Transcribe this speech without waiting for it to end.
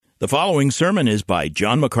The following sermon is by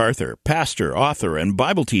John MacArthur, pastor, author, and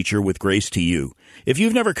Bible teacher with Grace to You. If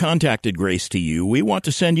you've never contacted Grace to You, we want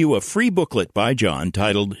to send you a free booklet by John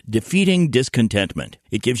titled Defeating Discontentment.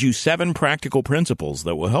 It gives you 7 practical principles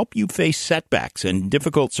that will help you face setbacks and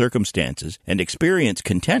difficult circumstances and experience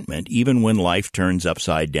contentment even when life turns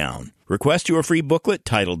upside down. Request your free booklet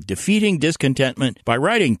titled Defeating Discontentment by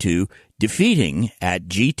writing to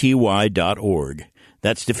defeating@gty.org.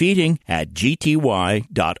 That's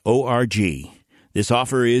defeating@gty.org. This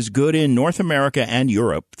offer is good in North America and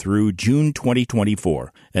Europe through June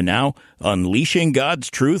 2024. And now, unleashing God's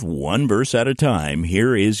truth one verse at a time,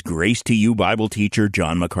 here is Grace to You Bible teacher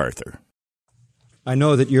John MacArthur. I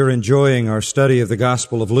know that you're enjoying our study of the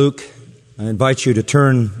Gospel of Luke. I invite you to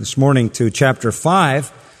turn this morning to chapter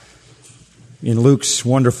 5 in Luke's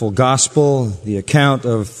wonderful Gospel, the account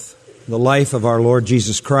of the life of our Lord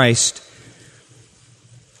Jesus Christ.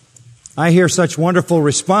 I hear such wonderful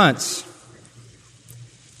response,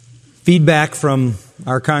 feedback from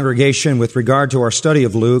our congregation with regard to our study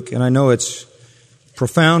of Luke, and I know it's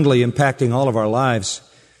profoundly impacting all of our lives.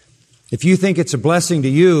 If you think it's a blessing to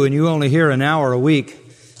you and you only hear an hour a week,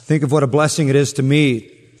 think of what a blessing it is to me.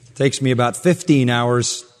 It takes me about 15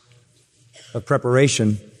 hours of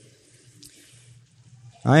preparation.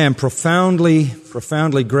 I am profoundly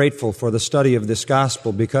grateful for the study of this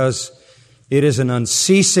gospel because it is an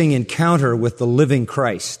unceasing encounter with the living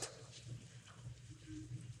Christ.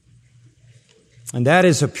 And that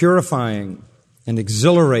is a purifying and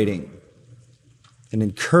exhilarating and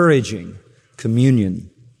encouraging communion.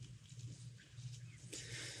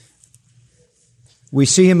 We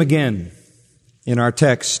see Him again in our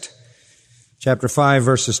text, chapter 5,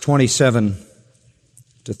 verses 27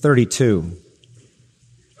 to 32.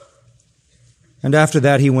 And after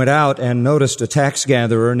that, He went out and noticed a tax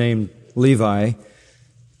gatherer named Levi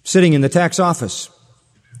sitting in the tax office.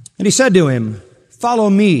 And He said to him, "Follow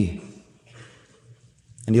me."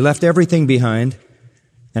 And he left everything behind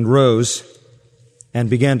and rose and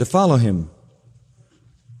began to follow Him.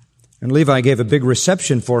 And Levi gave a big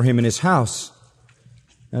reception for Him in his house.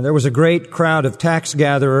 And there was a great crowd of tax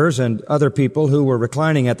gatherers and other people who were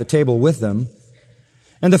reclining at the table with them.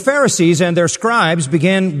 And the Pharisees and their scribes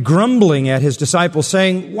began grumbling at His disciples,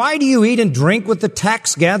 saying, "Why do you eat and drink with the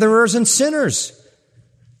tax gatherers and sinners?"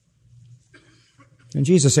 And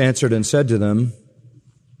Jesus answered and said to them,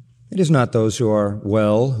 "It is not those who are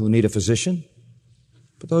well who need a physician,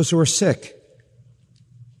 but those who are sick.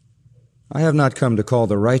 I have not come to call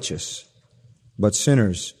the righteous, but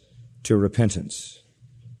sinners to repentance."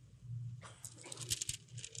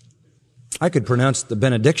 I could pronounce the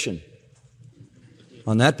benediction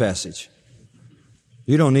on that passage.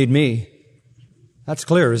 You don't need me. That's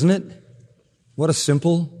clear, isn't it? What a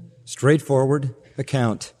simple, straightforward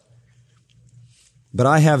account. But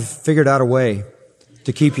I have figured out a way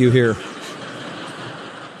to keep you here.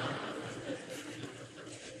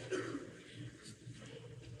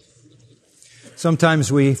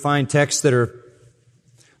 Sometimes we find texts that are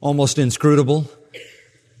almost inscrutable,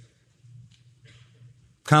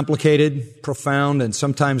 complicated, profound, and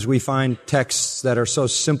sometimes we find texts that are so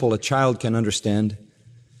simple a child can understand.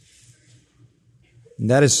 And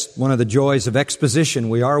that is one of the joys of exposition.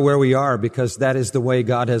 We are where we are because that is the way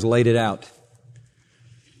God has laid it out.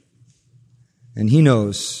 And He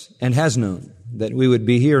knows and has known that we would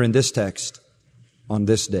be here in this text on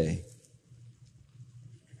this day.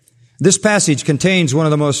 This passage contains one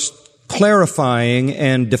of the most clarifying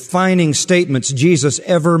and defining statements Jesus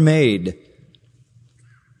ever made.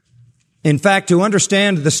 In fact, to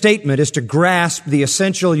understand the statement is to grasp the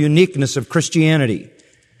essential uniqueness of Christianity.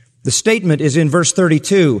 The statement is in verse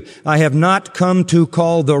 32, "I have not come to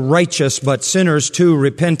call the righteous, but sinners to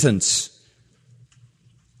repentance."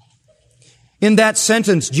 In that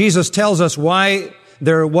sentence, Jesus tells us why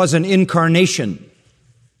there was an incarnation,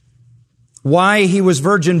 why He was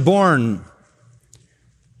virgin born,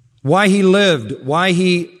 why He lived, why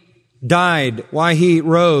He died, why He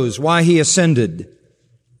rose, why He ascended,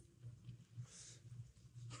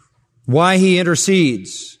 why He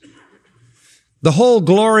intercedes. The whole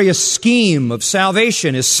glorious scheme of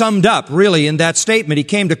salvation is summed up really in that statement. He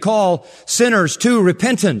came to call sinners to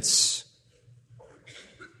repentance.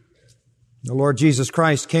 The Lord Jesus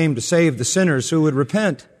Christ came to save the sinners who would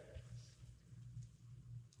repent.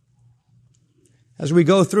 As we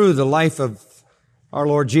go through the life of our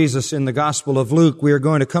Lord Jesus in the Gospel of Luke, we are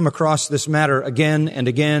going to come across this matter again and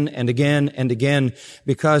again and again and again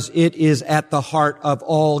because it is at the heart of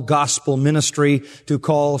all gospel ministry to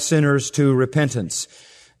call sinners to repentance.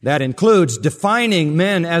 That includes defining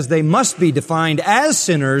men as they must be defined as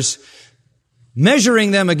sinners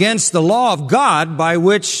measuring them against the law of God by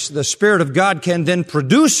which the Spirit of God can then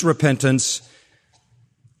produce repentance,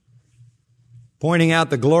 pointing out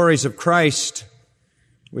the glories of Christ,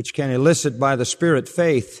 which can elicit by the Spirit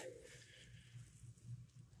faith.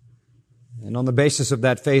 And on the basis of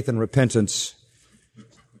that faith and repentance,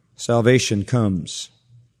 salvation comes.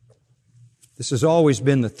 This has always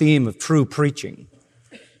been the theme of true preaching.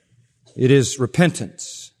 It is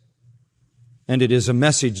repentance, and it is a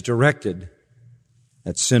message directed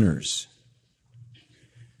at sinners.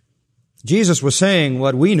 Jesus was saying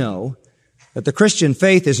what we know, that the Christian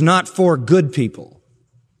faith is not for good people.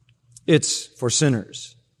 It's for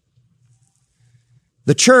sinners.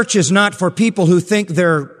 The church is not for people who think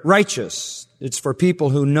they're righteous. It's for people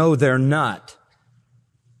who know they're not.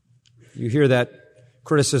 You hear that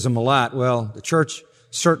criticism a lot. Well, the church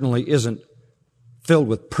certainly isn't filled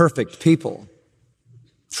with perfect people.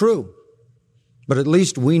 True. But at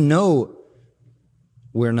least we know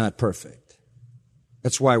we're not perfect.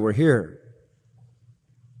 That's why we're here.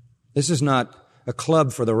 This is not a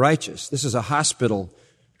club for the righteous. This is a hospital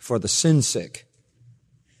for the sin sick.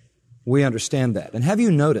 We understand that. And have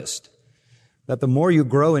you noticed that the more you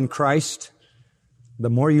grow in Christ, the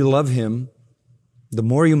more you love Him, the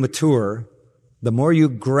more you mature, the more you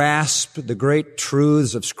grasp the great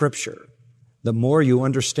truths of Scripture, the more you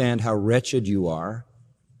understand how wretched you are?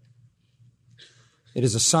 It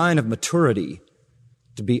is a sign of maturity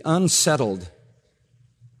to be unsettled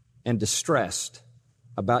and distressed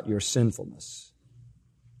about your sinfulness.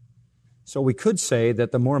 So we could say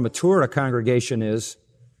that the more mature a congregation is,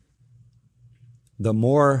 the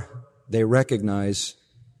more they recognize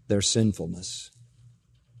their sinfulness.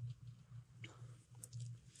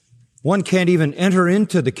 One can't even enter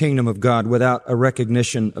into the kingdom of God without a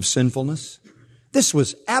recognition of sinfulness. This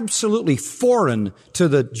was absolutely foreign to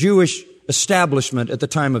the Jewish establishment at the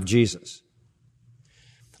time of Jesus.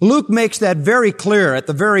 Luke makes that very clear at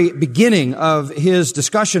the very beginning of his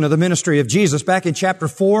discussion of the ministry of Jesus. Back in chapter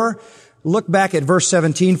 4, look back at verse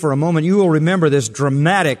 17 for a moment. You will remember this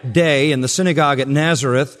dramatic day in the synagogue at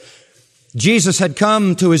Nazareth. Jesus had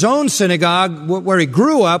come to his own synagogue where he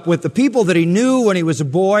grew up with the people that he knew when he was a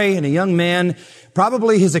boy and a young man.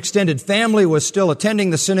 Probably his extended family was still attending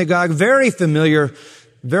the synagogue. Very familiar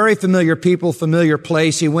people, familiar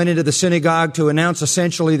place. He went into the synagogue to announce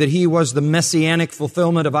essentially that he was the messianic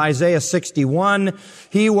fulfillment of Isaiah 61.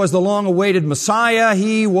 He was the long-awaited Messiah.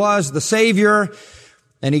 He was the Savior.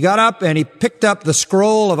 And he got up and he picked up the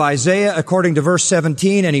scroll of Isaiah according to verse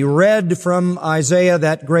 17, and he read from Isaiah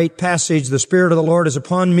that great passage, "The Spirit of the Lord is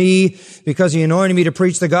upon me because He anointed me to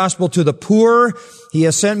preach the gospel to the poor. He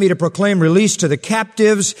has sent me to proclaim release to the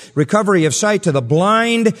captives, recovery of sight to the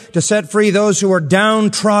blind, to set free those who are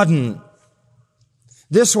downtrodden."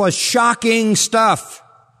 This was shocking stuff.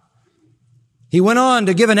 He went on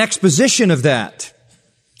to give an exposition of that.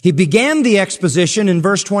 He began the exposition in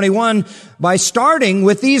verse 21 by starting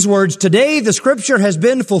with these words, "Today the Scripture has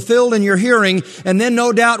been fulfilled in your hearing," and then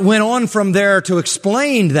no doubt went on from there to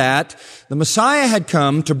explain that the Messiah had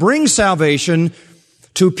come to bring salvation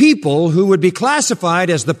to people who would be classified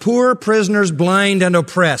as the poor, prisoners, blind, and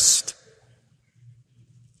oppressed.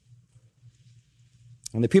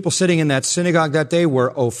 And the people sitting in that synagogue that day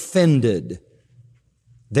were offended.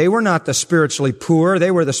 They were not the spiritually poor, they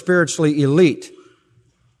were the spiritually elite.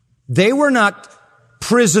 They were not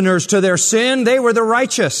prisoners to their sin. They were the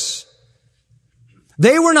righteous.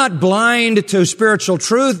 They were not blind to spiritual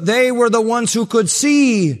truth. They were the ones who could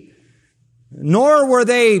see. Nor were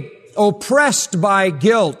they oppressed by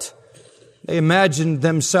guilt. They imagined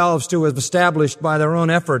themselves to have established by their own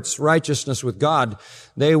efforts righteousness with God.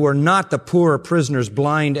 They were not the poor prisoners,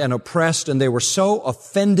 blind and oppressed, and they were so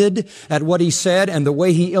offended at what he said and the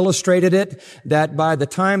way he illustrated it that by the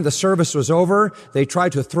time the service was over, they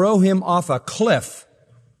tried to throw him off a cliff,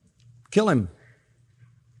 kill him.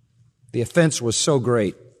 The offense was so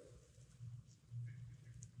great.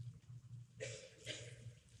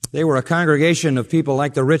 They were a congregation of people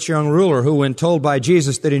like the rich young ruler who, when told by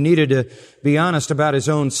Jesus that he needed to be honest about his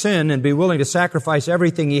own sin and be willing to sacrifice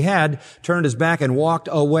everything he had, turned his back and walked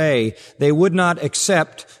away. They would not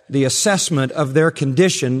accept the assessment of their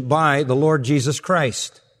condition by the Lord Jesus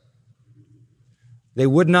Christ. They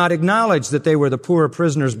would not acknowledge that they were the poor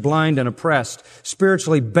prisoners, blind and oppressed,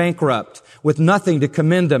 spiritually bankrupt, with nothing to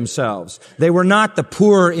commend themselves. They were not the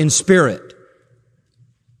poor in spirit.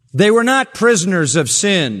 They were not prisoners of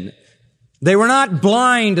sin. They were not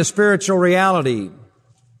blind to spiritual reality.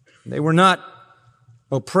 They were not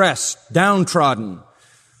oppressed, downtrodden.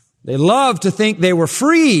 They loved to think they were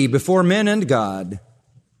free before men and God.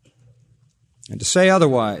 And to say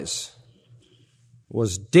otherwise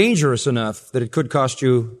was dangerous enough that it could cost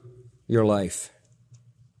you your life.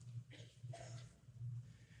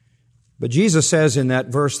 But Jesus says in that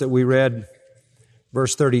verse that we read,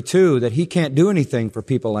 verse 32, that He can't do anything for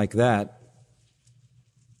people like that.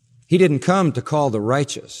 He didn't come to call the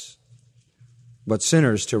righteous, but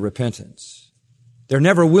sinners to repentance. There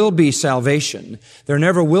never will be salvation. There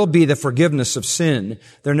never will be the forgiveness of sin.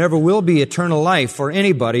 There never will be eternal life for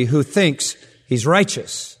anybody who thinks he's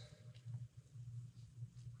righteous.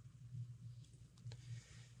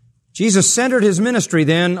 Jesus centered His ministry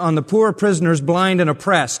then on the poor prisoners, blind and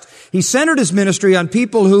oppressed. He centered His ministry on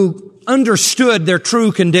people who understood their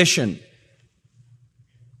true condition.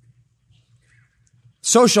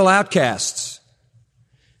 Social outcasts.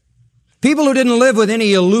 People who didn't live with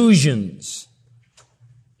any illusions.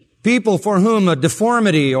 People for whom a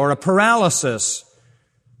deformity or a paralysis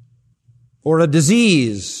or a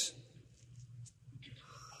disease,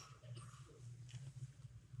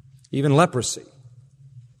 even leprosy,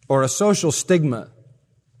 or a social stigma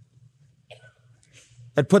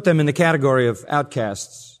had put them in the category of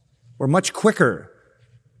outcasts, were much quicker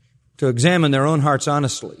to examine their own hearts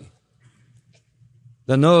honestly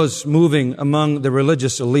than those moving among the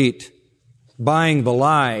religious elite, buying the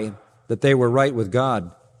lie that they were right with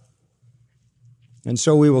God. And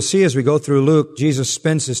so we will see as we go through Luke, Jesus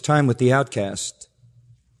spends His time with the outcast.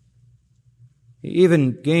 He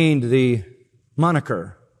even gained the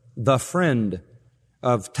moniker, the friend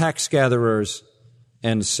of tax gatherers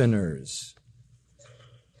and sinners.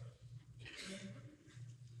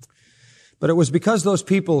 But it was because those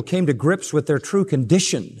people came to grips with their true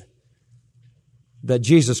condition that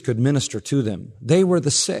Jesus could minister to them. They were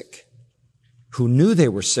the sick who knew they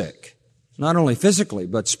were sick, not only physically,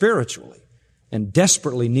 but spiritually, and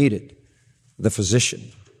desperately needed the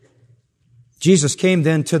physician. Jesus came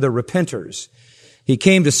then to the repenters. He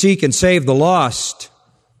came to seek and save the lost.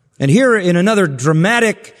 And here in another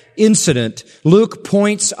dramatic incident, Luke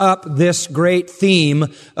points up this great theme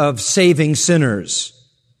of saving sinners.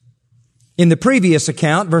 In the previous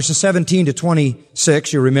account, verses 17 to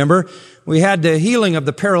 26, you remember, we had the healing of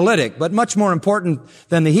the paralytic, but much more important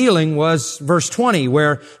than the healing was verse 20,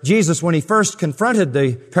 where Jesus, when He first confronted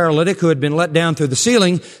the paralytic who had been let down through the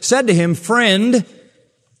ceiling, said to him, "Friend,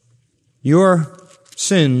 your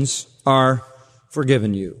sins are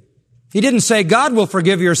forgiven you." He didn't say, "God will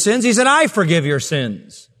forgive your sins." He said, "I forgive your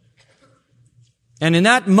sins." And in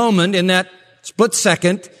that moment, in that split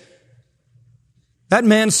second, that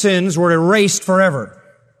man's sins were erased forever.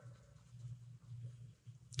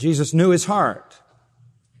 Jesus knew his heart.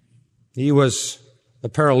 He was a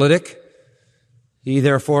paralytic. He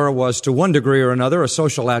therefore was, to one degree or another, a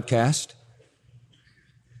social outcast.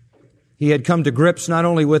 He had come to grips not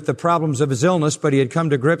only with the problems of his illness, but he had come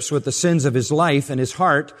to grips with the sins of his life and his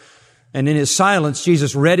heart. And in His silence,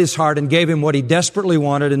 Jesus read his heart and gave him what he desperately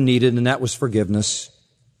wanted and needed, and that was forgiveness.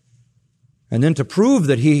 And then to prove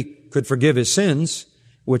that He could forgive his sins,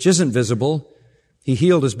 which isn't visible, He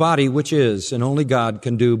healed his body, which is, and only God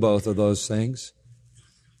can do both of those things.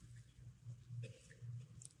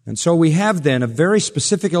 And so we have then a very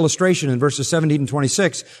specific illustration in verses 17 and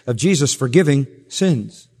 26 of Jesus forgiving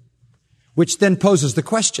sins, which then poses the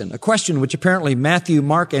question, a question which apparently Matthew,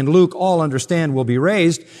 Mark, and Luke all understand will be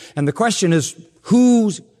raised. And the question is,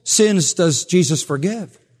 whose sins does Jesus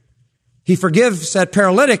forgive? He forgives that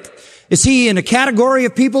paralytic. Is he in a category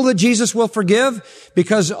of people that Jesus will forgive?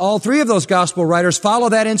 Because all three of those gospel writers follow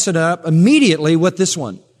that incident up immediately with this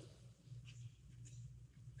one.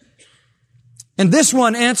 And this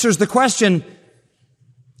one answers the question,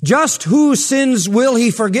 just whose sins will He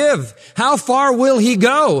forgive? How far will He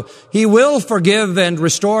go? He will forgive and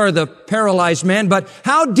restore the paralyzed man, but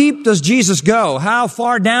how deep does Jesus go? How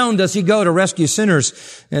far down does He go to rescue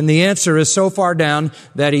sinners? And the answer is so far down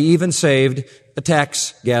that He even saved a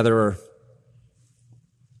tax gatherer.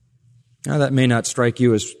 Now that may not strike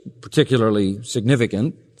you as particularly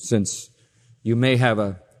significant, since you may have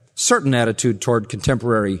a certain attitude toward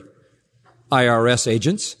contemporary IRS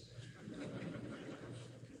agents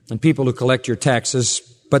and people who collect your taxes,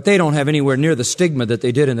 but they don't have anywhere near the stigma that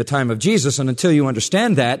they did in the time of Jesus. And until you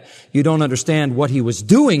understand that, you don't understand what He was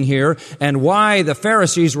doing here and why the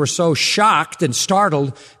Pharisees were so shocked and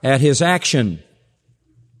startled at His action.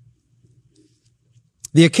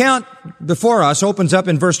 The account before us opens up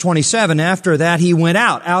in verse 27. After that, He went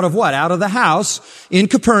out. Out of what? Out of the house in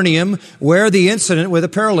Capernaum where the incident with the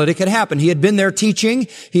paralytic had happened. He had been there teaching.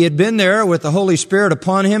 He had been there with the Holy Spirit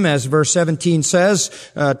upon Him, as verse 17 says,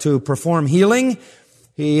 to perform healing.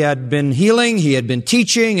 He had been healing, he had been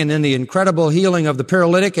teaching, and then the incredible healing of the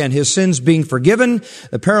paralytic and his sins being forgiven.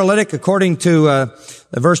 The paralytic, according to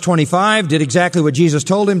verse 25, did exactly what Jesus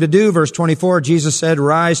told him to do. Verse 24, Jesus said,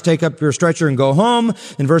 "Rise, take up your stretcher and go home."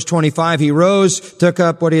 In verse 25, he rose, took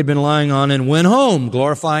up what he had been lying on, and went home,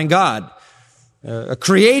 glorifying God. A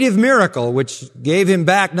creative miracle which gave him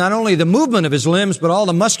back not only the movement of his limbs, but all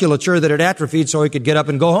the musculature that had atrophied so he could get up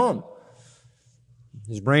and go home.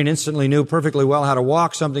 His brain instantly knew perfectly well how to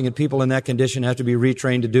walk, something that people in that condition have to be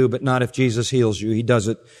retrained to do, but not if Jesus heals you. He does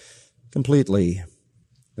it completely.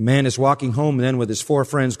 The man is walking home then with his 4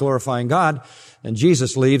 friends glorifying God, and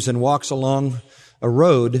Jesus leaves and walks along a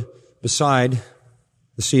road beside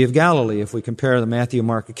the Sea of Galilee. If we compare the Matthew and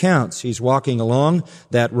Mark accounts, he's walking along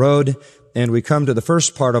that road, and we come to the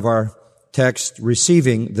first part of our text,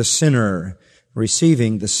 receiving the sinner.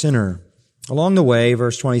 Receiving the sinner. Along the way,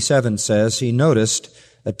 verse 27 says, he noticed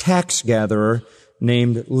a tax gatherer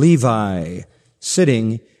named Levi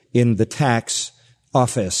sitting in the tax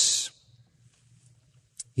office.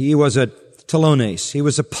 He was a telones. He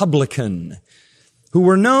was a publican who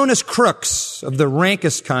were known as crooks of the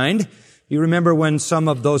rankest kind. You remember when some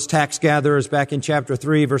of those tax gatherers back in chapter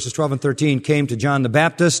 3, verses 12 and 13 came to John the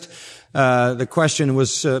Baptist. The question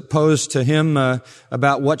was posed to him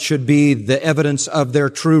about what should be the evidence of their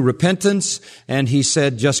true repentance. And he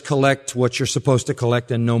said, just collect what you're supposed to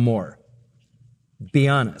collect and no more. Be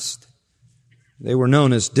honest. They were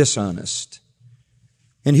known as dishonest.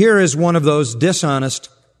 And here is one of those dishonest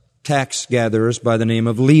tax gatherers by the name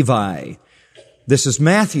of Levi. This is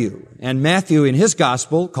Matthew, and Matthew in his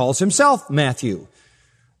gospel calls himself Matthew.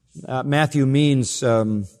 Matthew means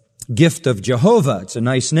gift of Jehovah. It's a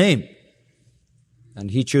nice name. And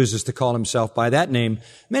he chooses to call himself by that name.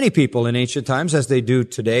 Many people in ancient times, as they do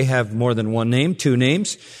today, have more than one name, 2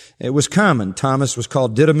 names. It was common. Thomas was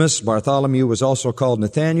called Didymus. Bartholomew was also called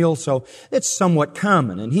Nathaniel. So it's somewhat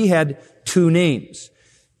common. And he had 2 names.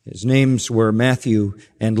 His names were Matthew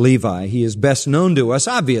and Levi. He is best known to us,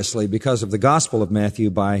 obviously, because of the Gospel of Matthew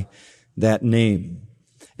by that name.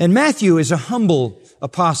 And Matthew is a humble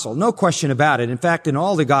apostle, no question about it. In fact, in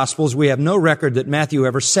all the Gospels, we have no record that Matthew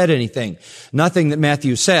ever said anything. Nothing that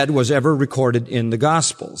Matthew said was ever recorded in the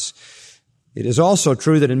Gospels. It is also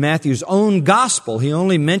true that in Matthew's own Gospel, he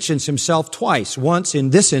only mentions himself twice. Once in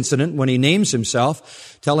this incident when he names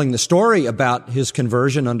himself, telling the story about his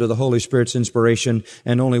conversion under the Holy Spirit's inspiration,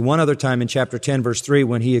 and only one other time in chapter 10, verse 3,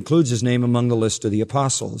 when he includes his name among the list of the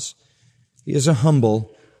apostles. He is a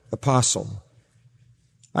humble apostle.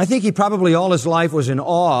 I think he probably all his life was in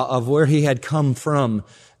awe of where he had come from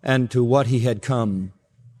and to what he had come.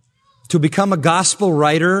 To become a gospel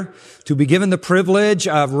writer, to be given the privilege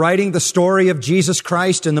of writing the story of Jesus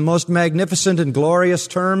Christ in the most magnificent and glorious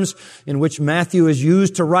terms in which Matthew is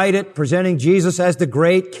used to write it, presenting Jesus as the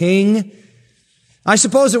great King. I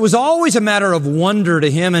suppose it was always a matter of wonder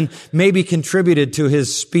to him and maybe contributed to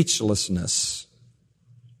his speechlessness.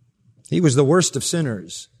 He was the worst of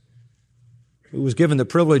sinners, who was given the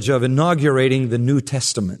privilege of inaugurating the New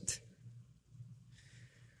Testament.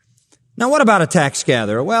 Now, what about a tax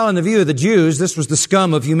gatherer? Well, in the view of the Jews, this was the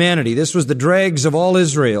scum of humanity. This was the dregs of all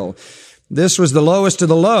Israel. This was the lowest of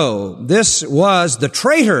the low. This was the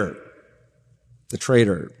traitor. The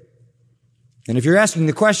traitor. And if you're asking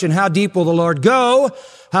the question, how deep will the Lord go?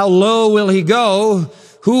 How low will he go?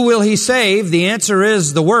 Who will he save? The answer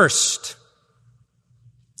is the worst.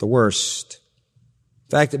 The worst.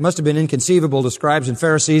 In fact, it must have been inconceivable to scribes and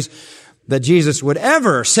Pharisees that Jesus would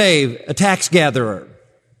ever save a tax gatherer,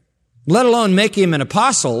 let alone make him an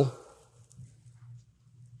apostle.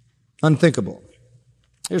 Unthinkable.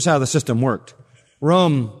 Here's how the system worked.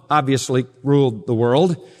 Rome obviously ruled the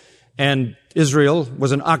world, and Israel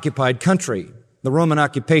was an occupied country. The Roman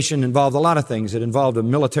occupation involved a lot of things. It involved a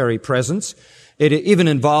military presence. It even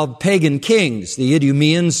involved pagan kings. The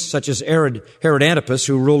Idumeans, such as Herod Antipas,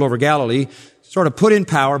 who ruled over Galilee, sort of put in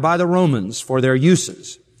power by the Romans for their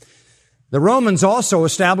uses. The Romans also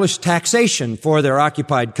established taxation for their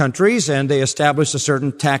occupied countries, and they established a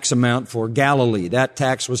certain tax amount for Galilee. That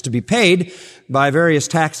tax was to be paid by various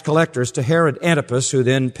tax collectors to Herod Antipas, who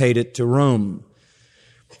then paid it to Rome.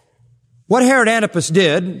 What Herod Antipas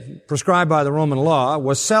did, prescribed by the Roman law,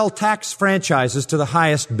 was sell tax franchises to the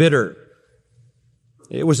highest bidder.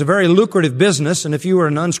 It was a very lucrative business, and if you were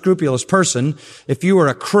an unscrupulous person, if you were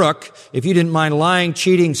a crook, if you didn't mind lying,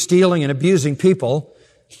 cheating, stealing, and abusing people,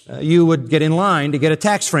 you would get in line to get a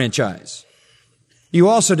tax franchise. You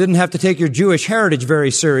also didn't have to take your Jewish heritage very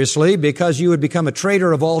seriously because you would become a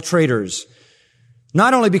traitor of all traitors.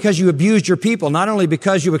 Not only because you abused your people, not only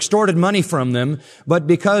because you extorted money from them, but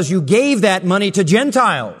because you gave that money to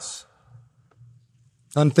Gentiles.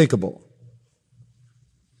 Unthinkable.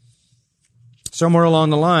 Somewhere along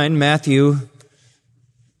the line, Matthew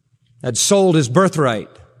had sold his birthright,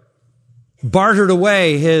 bartered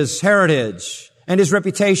away his heritage and his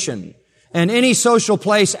reputation and any social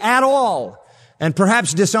place at all, and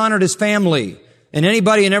perhaps dishonored his family and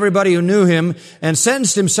anybody and everybody who knew him, and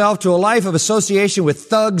sentenced himself to a life of association with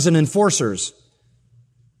thugs and enforcers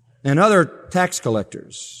and other tax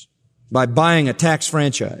collectors by buying a tax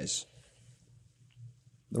franchise.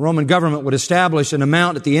 The Roman government would establish an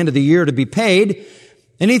amount at the end of the year to be paid.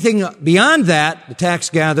 Anything beyond that, the tax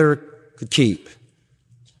gatherer could keep.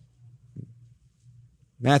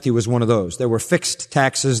 Matthew was one of those. There were fixed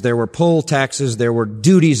taxes, there were poll taxes, there were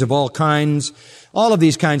duties of all kinds. All of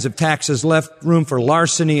these kinds of taxes left room for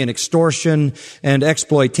larceny and extortion and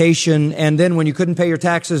exploitation. And then when you couldn't pay your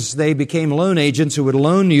taxes, they became loan agents who would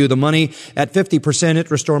loan you the money at 50%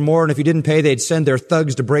 interest or more. And if you didn't pay, they'd send their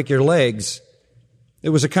thugs to break your legs. It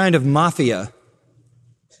was a kind of mafia.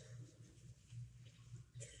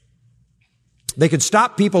 They could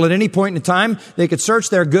stop people at any point in time. They could search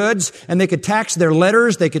their goods, and they could tax their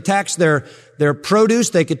letters. They could tax their produce.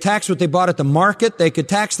 They could tax what they bought at the market. They could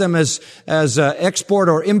tax them as export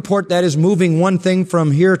or import, that is, moving one thing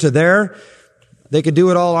from here to there. They could do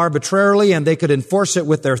it all arbitrarily, and they could enforce it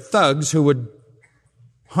with their thugs who would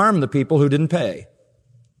harm the people who didn't pay.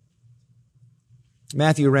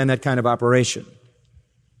 Matthew ran that kind of operation.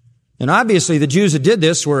 And obviously the Jews that did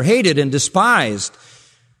this were hated and despised.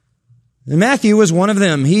 And Matthew was one of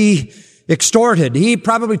them. He extorted. He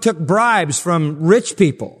probably took bribes from rich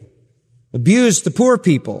people, abused the poor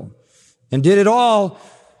people, and did it all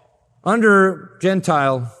under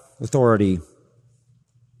Gentile authority.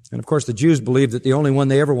 And of course the Jews believed that the only one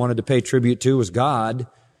they ever wanted to pay tribute to was God.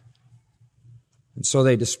 And so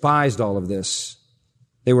they despised all of this.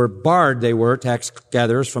 They were barred, tax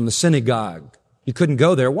gatherers, from the synagogue. You couldn't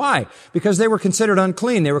go there. Why? Because they were considered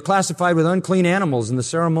unclean. They were classified with unclean animals in the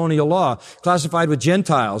ceremonial law, classified with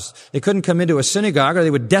Gentiles. They couldn't come into a synagogue, or they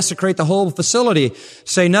would desecrate the whole facility,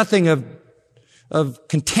 say nothing of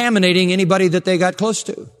contaminating anybody that they got close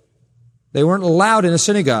to. They weren't allowed in a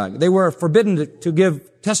synagogue. They were forbidden to give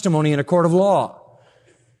testimony in a court of law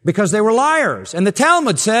because they were liars. And the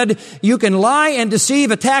Talmud said you can lie and deceive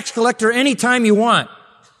a tax collector anytime you want.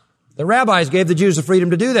 The rabbis gave the Jews the freedom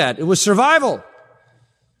to do that. It was survival.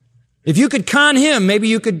 If you could con him, maybe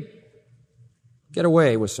you could get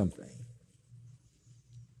away with something.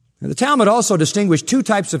 And the Talmud also distinguished two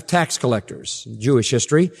types of tax collectors in Jewish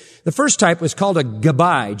history. The first type was called a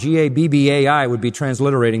Gabbai. G-A-B-B-A-I would be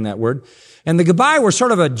transliterating that word. And the Gabbai were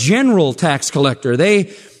sort of a general tax collector.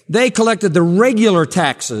 They collected the regular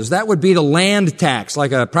taxes. That would be the land tax,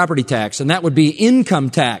 like a property tax, and that would be income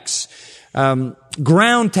tax.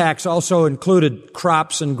 Ground tax also included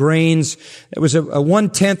crops and grains. It was a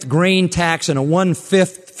 1/10 grain tax and a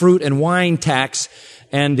 1/5 fruit and wine tax,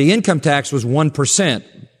 and the income tax was 1%.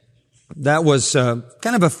 That was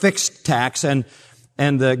kind of a fixed tax, and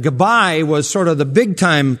the Gabbai was sort of the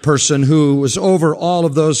big-time person who was over all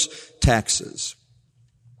of those taxes.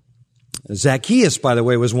 Zacchaeus, by the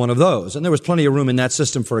way, was one of those. And there was plenty of room in that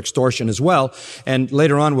system for extortion as well. And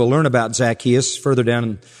later on, we'll learn about Zacchaeus further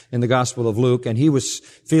down in the Gospel of Luke. And he was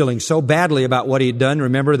feeling so badly about what he had done.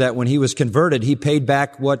 Remember that when he was converted, he paid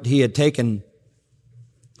back what he had taken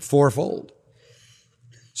fourfold.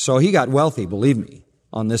 So he got wealthy, believe me,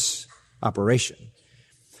 on this operation.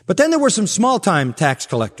 But then there were some small-time tax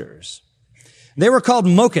collectors. They were called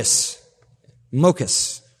mochis.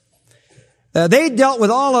 They dealt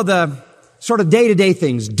with all of the sort of day-to-day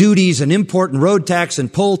things, duties and import and road tax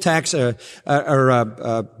and poll tax,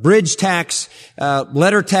 bridge tax,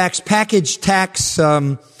 letter tax, package tax,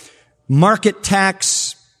 market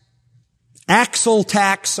tax, axle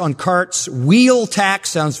tax on carts, wheel tax.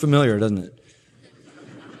 Sounds familiar, doesn't it?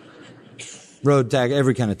 Road tax,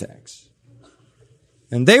 every kind of tax.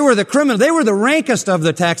 And they were the criminal. They were the rankest of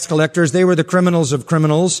the tax collectors. They were the criminals of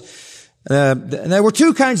criminals. There were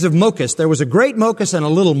two kinds of mochis. There was a great mochis and a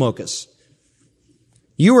little mochis.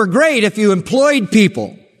 You were great if you employed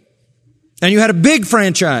people and you had a big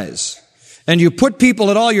franchise and you put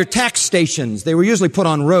people at all your tax stations. They were usually put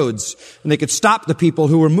on roads and they could stop the people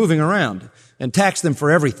who were moving around and tax them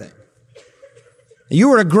for everything. You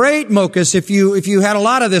were a great mochis if you had a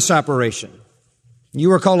lot of this operation. You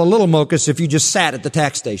were called a little mochis if you just sat at the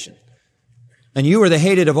tax station. And you were the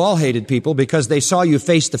hated of all hated people because they saw you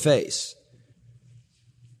face to face.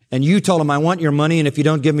 And you told them, I want your money, and if you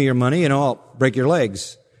don't give me your money, I'll break your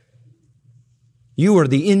legs. You were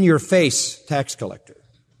the in-your-face tax collector.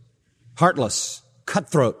 Heartless,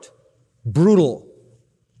 cutthroat, brutal,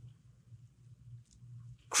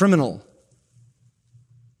 criminal.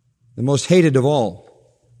 the most hated of all.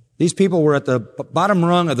 These people were at the bottom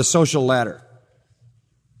rung of the social ladder.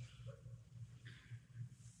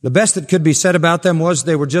 The best that could be said about them was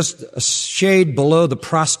they were just a shade below the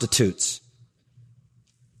prostitutes.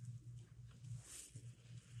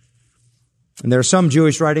 And there are some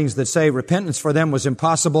Jewish writings that say repentance for them was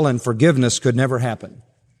impossible and forgiveness could never happen.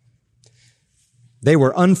 They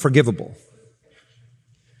were unforgivable.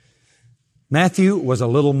 Matthew was a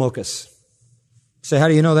little muckus. Say, how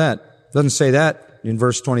do you know that? Doesn't say that in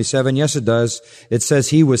verse 27. Yes, it does. It says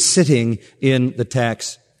he was sitting in the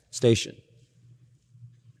tax station.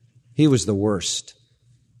 He was the worst.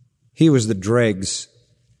 He was the dregs.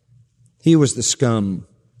 He was the scum.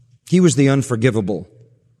 He was the unforgivable.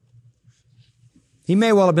 He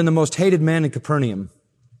may well have been the most hated man in Capernaum.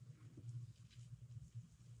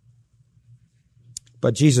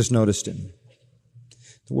 But Jesus noticed him.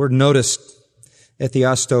 The word noticed,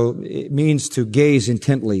 ethiasto, it means to gaze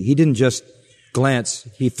intently. He didn't just glance.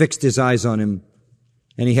 He fixed his eyes on him,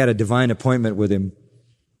 and he had a divine appointment with him.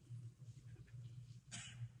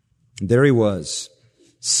 And there he was,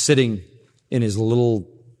 sitting in his little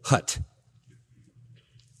hut.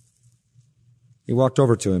 He walked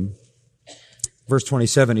over to him. Verse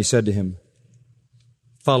 27, he said to him,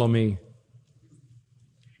 "Follow me."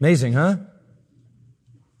 Amazing, huh?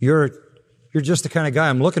 You're just the kind of guy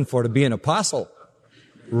I'm looking for to be an apostle.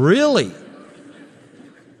 Really?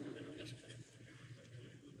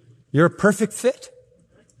 You're a perfect fit.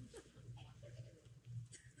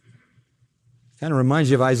 Kind of reminds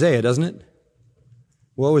you of Isaiah, doesn't it?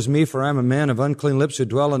 Woe is me, for I am a man of unclean lips who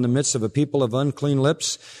dwell in the midst of a people of unclean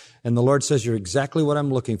lips. And the Lord says, you're exactly what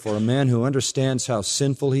I'm looking for, a man who understands how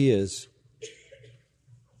sinful he is.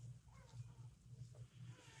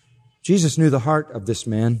 Jesus knew the heart of this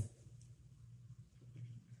man.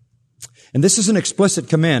 And this is an explicit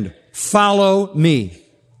command. Follow me.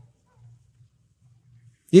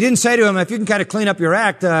 He didn't say to him, if you can kind of clean up your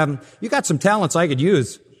act, you got some talents I could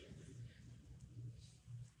use.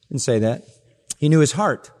 Didn't say that. He knew his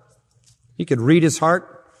heart. He could read his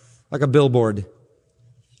heart like a billboard.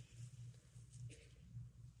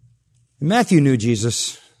 Matthew knew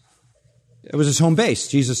Jesus. It was his home base.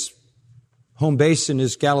 Jesus' home base in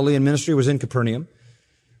his Galilean ministry was in Capernaum.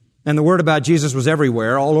 And the word about Jesus was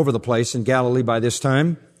everywhere, all over the place in Galilee by this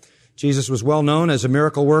time. Jesus was well known as a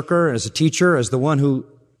miracle worker, as a teacher, as the one who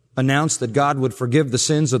announced that God would forgive the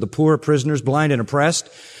sins of the poor, prisoners, blind, and oppressed.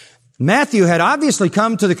 Matthew had obviously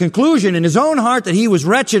come to the conclusion in his own heart that he was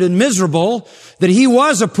wretched and miserable, that he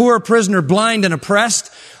was a poor prisoner, blind and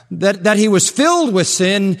oppressed, that he was filled with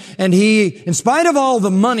sin, and he, in spite of all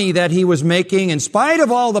the money that he was making, in spite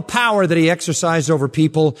of all the power that he exercised over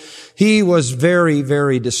people, he was very,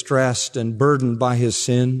 very distressed and burdened by his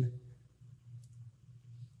sin.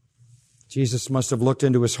 Jesus must have looked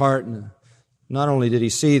into his heart, and not only did he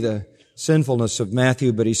see the sinfulness of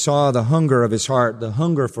Matthew, but he saw the hunger of his heart, the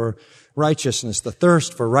hunger for righteousness, the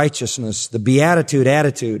thirst for righteousness, the beatitude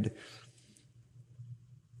attitude.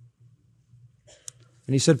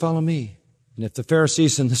 And he said, follow me. And if the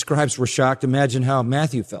Pharisees and the scribes were shocked, imagine how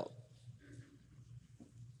Matthew felt.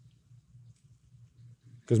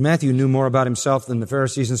 Because Matthew knew more about himself than the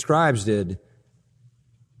Pharisees and scribes did.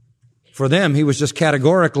 For them, he was just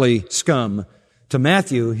categorically scum. To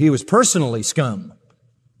Matthew, he was personally scum.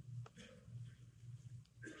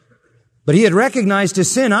 But he had recognized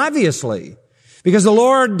his sin, obviously, because the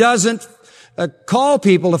Lord doesn't call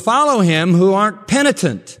people to follow him who aren't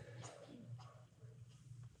penitent.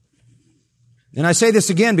 And I say this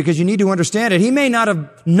again because you need to understand it. He may not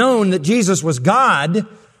have known that Jesus was God.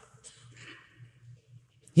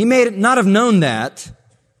 He may not have known that.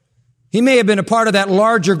 He may have been a part of that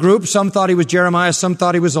larger group. Some thought he was Jeremiah. Some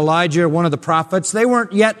thought he was Elijah, one of the prophets. They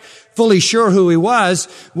weren't yet fully sure who he was.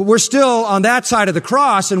 We're still on that side of the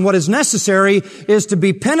cross, and what is necessary is to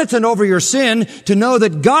be penitent over your sin, to know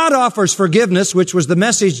that God offers forgiveness, which was the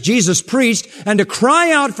message Jesus preached, and to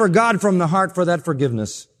cry out for God from the heart for that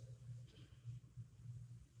forgiveness.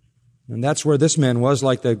 And that's where this man was,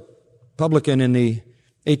 like the publican in the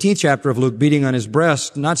 18th chapter of Luke, beating on his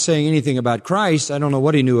breast, not saying anything about Christ. I don't know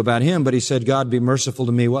what he knew about him, but he said, God, be merciful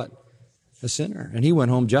to me, what? A sinner. And he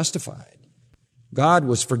went home justified. God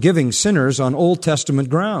was forgiving sinners on Old Testament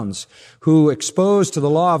grounds who, exposed to the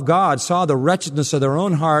law of God, saw the wretchedness of their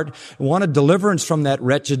own heart, wanted deliverance from that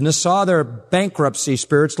wretchedness, saw their bankruptcy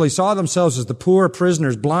spiritually, saw themselves as the poor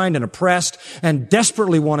prisoners, blind and oppressed, and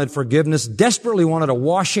desperately wanted forgiveness, desperately wanted a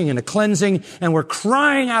washing and a cleansing, and were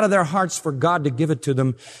crying out of their hearts for God to give it to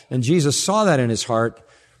them. And Jesus saw that in his heart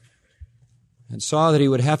and saw that he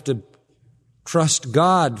would have to trust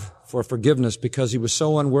God for forgiveness because he was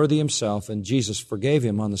so unworthy himself, and Jesus forgave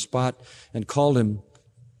him on the spot and called him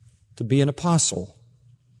to be an apostle.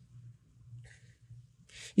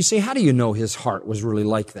 You say, how do you know his heart was really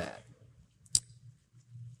like that?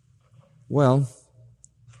 Well,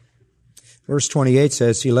 verse 28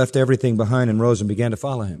 says, he left everything behind and rose and began to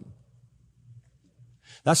follow him.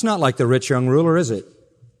 That's not like the rich young ruler, is it?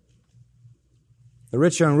 The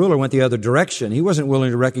rich young ruler went the other direction. He wasn't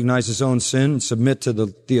willing to recognize his own sin and submit to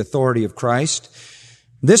the authority of Christ.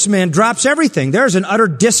 This man drops everything. There's an utter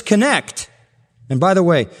disconnect. And by the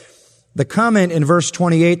way, the comment in verse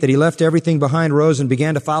 28 that he left everything behind, rose, and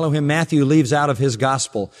began to follow him, Matthew leaves out of his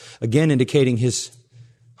gospel, again indicating his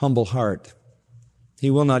humble heart. He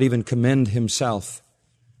will not even commend himself,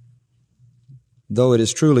 though it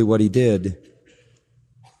is truly what he did.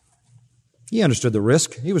 He understood the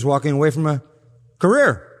risk. He was walking away from a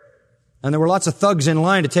career. And there were lots of thugs in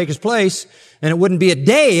line to take his place, and it wouldn't be a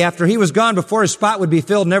day after he was gone before his spot would be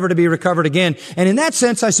filled, never to be recovered again. And in that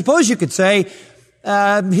sense, I suppose you could say,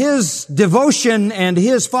 his devotion and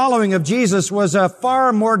his following of Jesus was a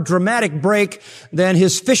far more dramatic break than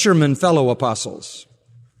his fisherman fellow apostles.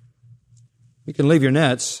 You can leave your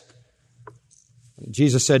nets.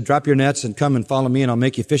 Jesus said, drop your nets and come and follow me, and I'll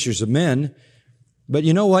make you fishers of men. But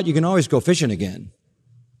you know what? You can always go fishing again.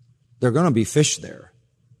 There are going to be fish there.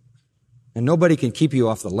 And nobody can keep you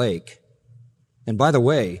off the lake. And by the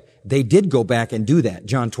way, they did go back and do that,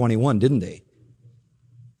 John 21, didn't they?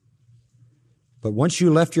 But once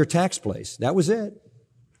you left your tax place, that was it.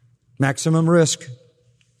 Maximum risk.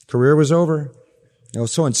 Career was over.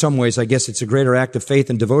 So in some ways, I guess it's a greater act of faith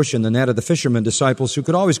and devotion than that of the fishermen disciples who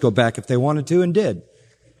could always go back if they wanted to and did.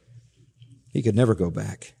 He could never go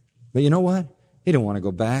back. But you know what? He didn't want to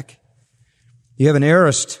go back. You have an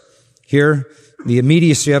aorist here, the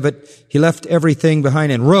immediacy of it. He left everything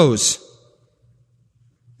behind and rose.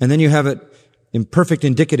 And then you have it in perfect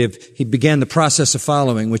indicative. He began the process of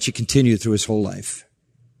following, which he continued through his whole life.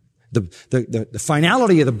 The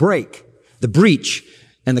finality of the break, the breach,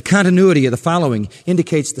 and the continuity of the following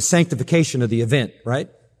indicates the sanctification of the event, right?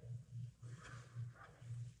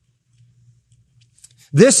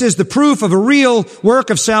 This is the proof of a real work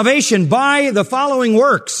of salvation by the following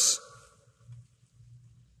works.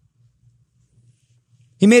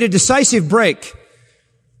 He made a decisive break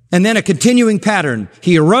and then a continuing pattern.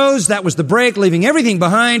 He arose, that was the break, leaving everything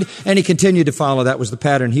behind, and he continued to follow. That was the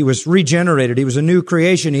pattern. He was regenerated. He was a new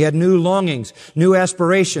creation. He had new longings, new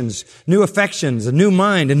aspirations, new affections, a new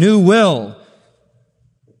mind, a new will.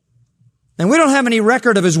 And we don't have any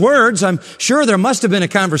record of his words. I'm sure there must have been a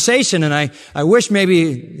conversation, and I wish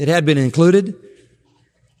maybe it had been included.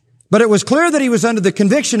 But it was clear that he was under the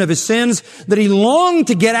conviction of his sins, that he longed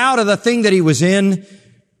to get out of the thing that he was in,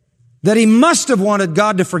 that he must have wanted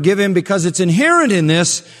God to forgive him because it's inherent in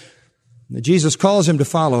this that Jesus calls him to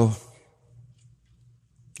follow,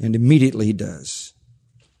 and immediately he does.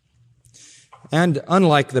 And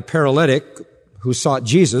unlike the paralytic who sought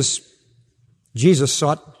Jesus, Jesus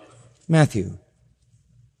sought Matthew.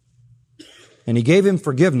 And he gave him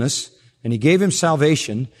forgiveness, and he gave him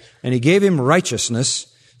salvation, and he gave him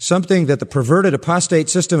righteousness, something that the perverted apostate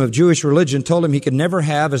system of Jewish religion told him he could never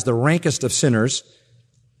have as the rankest of sinners.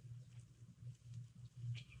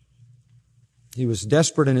 He was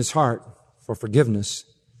desperate in his heart for forgiveness,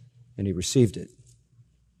 and he received it.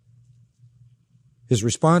 His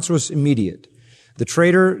response was immediate. The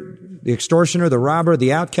traitor, the extortioner, the robber,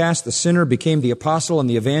 the outcast, the sinner became the apostle and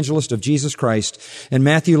the evangelist of Jesus Christ. And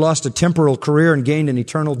Matthew lost a temporal career and gained an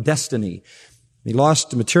eternal destiny. He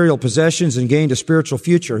lost material possessions and gained a spiritual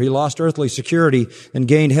future. He lost earthly security and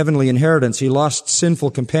gained heavenly inheritance. He lost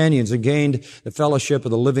sinful companions and gained the fellowship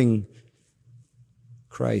of the living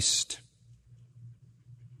Christ.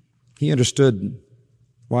 He understood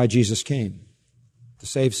why Jesus came, to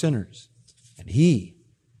save sinners. And he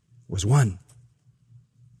was one.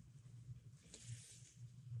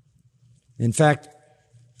 In fact,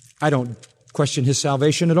 I don't question his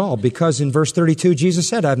salvation at all, because in verse 32, Jesus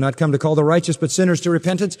said, I've not come to call the righteous, but sinners to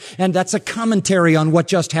repentance. And that's a commentary on what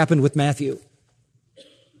just happened with Matthew.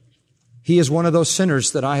 He is one of those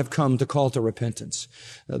sinners that I have come to call to repentance.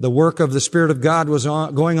 The work of the Spirit of God was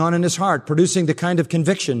going on in his heart, producing the kind of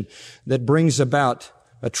conviction that brings about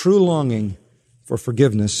a true longing for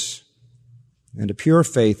forgiveness, and a pure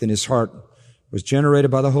faith in his heart was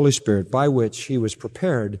generated by the Holy Spirit, by which he was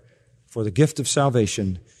prepared for the gift of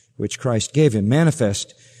salvation which Christ gave him,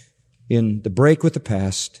 manifest in the break with the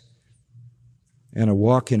past and a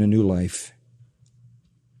walk in a new life.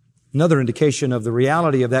 Another indication of the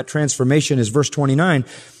reality of that transformation is verse 29.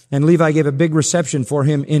 And Levi gave a big reception for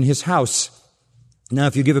him in his house. Now,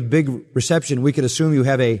 if you give a big reception, we could assume you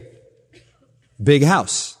have a big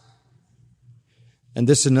house. And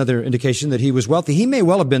this is another indication that he was wealthy. He may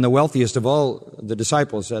well have been the wealthiest of all the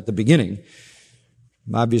disciples at the beginning.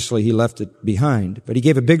 Obviously, he left it behind, but he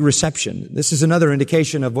gave a big reception. This is another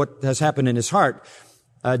indication of what has happened in his heart.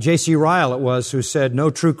 J.C. Ryle it was who said, "No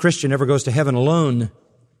true Christian ever goes to heaven alone."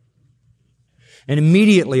 And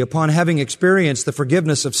immediately upon having experienced the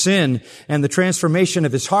forgiveness of sin and the transformation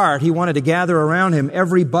of his heart, he wanted to gather around him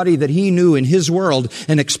everybody that he knew in his world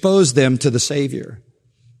and expose them to the Savior.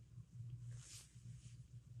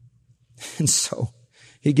 And so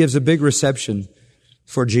he gives a big reception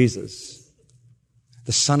for Jesus.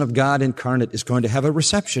 The Son of God incarnate is going to have a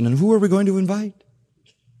reception. And who are we going to invite?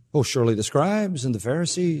 Oh, surely the scribes and the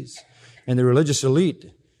Pharisees and the religious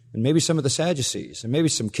elite and maybe some of the Sadducees and maybe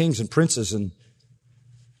some kings and princes and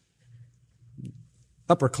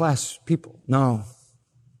upper class people. No,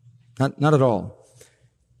 not at all.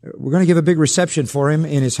 We're going to give a big reception for him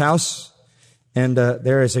in his house. And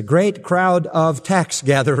there is a great crowd of tax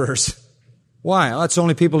gatherers. Why? Well, that's the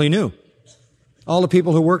only people he knew. All the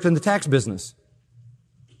people who worked in the tax business.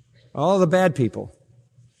 All the bad people.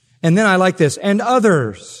 And then I like this. And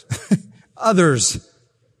others. Others.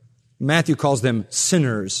 Matthew calls them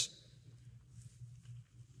sinners.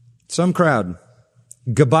 Some crowd.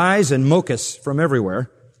 Gabbais and Mochus from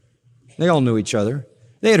everywhere. They all knew each other.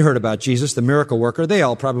 They had heard about Jesus, the miracle worker. They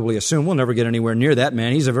all probably assume we'll never get anywhere near that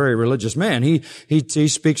man. He's a very religious man. He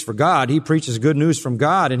speaks for God. He preaches good news from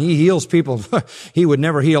God, and he heals people. He would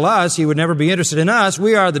never heal us. He would never be interested in us.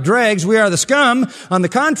 We are the dregs. We are the scum. On the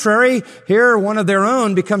contrary, here one of their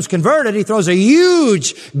own becomes converted. He throws a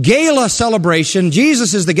huge gala celebration.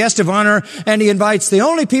 Jesus is the guest of honor, and he invites the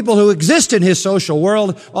only people who exist in his social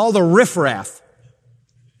world, all the riffraff.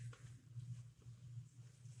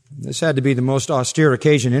 This had to be the most austere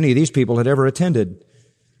occasion any of these people had ever attended.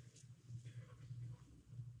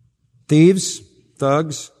 Thieves,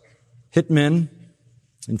 thugs, hitmen,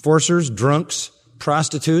 enforcers, drunks,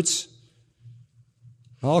 prostitutes,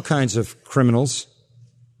 all kinds of criminals,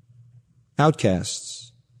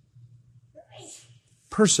 outcasts,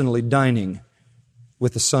 personally dining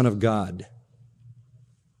with the Son of God.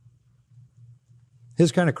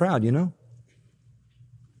 His kind of crowd, you know?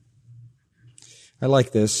 I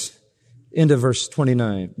like this. Into verse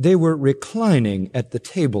 29. They were reclining at the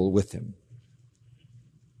table with him.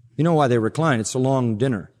 You know why they recline? It's a long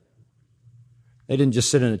dinner. They didn't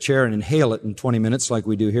just sit in a chair and inhale it in 20 minutes like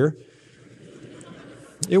we do here.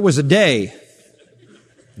 It was a day.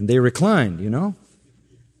 And they reclined, you know.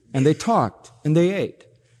 And they talked and they ate.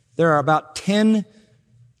 There are about 10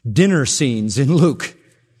 dinner scenes in Luke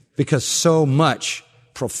because so much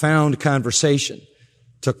profound conversation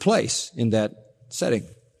took place in that setting.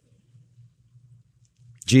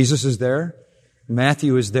 Jesus is there.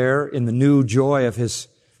 Matthew is there in the new joy of his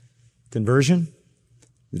conversion.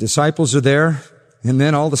 The disciples are there. And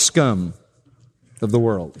then all the scum of the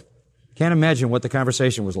world. Can't imagine what the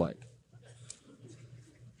conversation was like.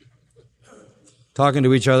 Talking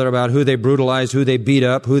to each other about who they brutalized, who they beat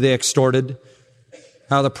up, who they extorted,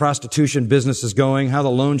 how the prostitution business is going, how the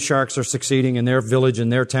loan sharks are succeeding in their village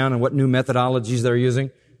and their town, and what new methodologies they're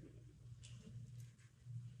using.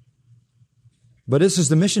 But this is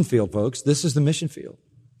the mission field, folks. This is the mission field.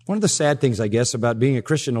 One of the sad things, I guess, about being a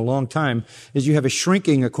Christian a long time is you have a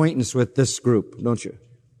shrinking acquaintance with this group, don't you?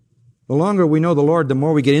 The longer we know the Lord, the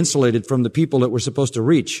more we get insulated from the people that we're supposed to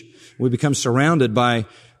reach. We become surrounded by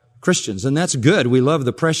Christians, and that's good. We love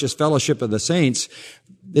the precious fellowship of the saints.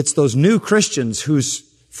 It's those new Christians whose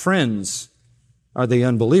friends are the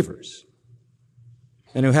unbelievers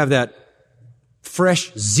and who have that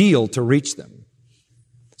fresh zeal to reach them.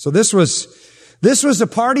 So this was a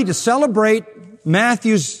party to celebrate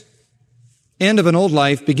Matthew's end of an old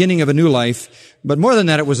life, beginning of a new life. But more than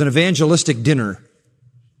that, it was an evangelistic dinner.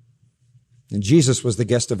 And Jesus was the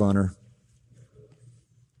guest of honor.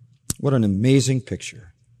 What an amazing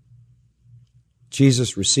picture.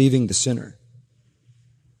 Jesus receiving the sinner.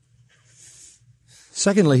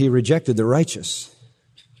 Secondly, he rejected the righteous.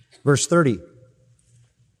 Verse 30.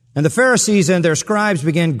 And the Pharisees and their scribes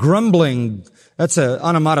began grumbling. That's an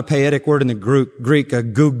onomatopoetic word in the Greek,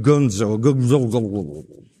 gugunzo.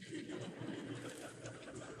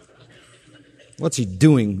 What's he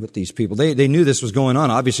doing with these people? They knew this was going on.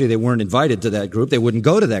 Obviously, they weren't invited to that group. They wouldn't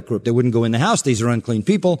go to that group. They wouldn't go in the house. These are unclean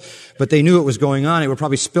people. But they knew it was going on. They were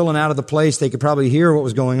probably spilling out of the place. They could probably hear what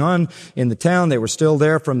was going on in the town. They were still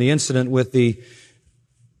there from the incident with the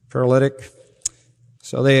paralytic.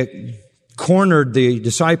 So they cornered the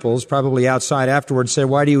disciples, probably outside afterwards, said,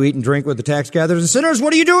 "Why do you eat and drink with the tax gatherers and sinners?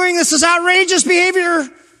 What are you doing? This is outrageous behavior.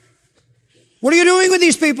 What are you doing with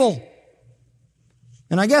these people?"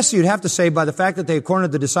 And I guess you'd have to say by the fact that they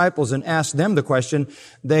cornered the disciples and asked them the question,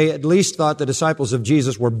 they at least thought the disciples of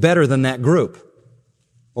Jesus were better than that group.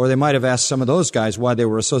 Or they might have asked some of those guys why they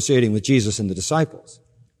were associating with Jesus and the disciples.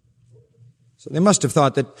 So they must have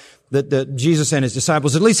thought that Jesus and his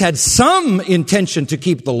disciples at least had some intention to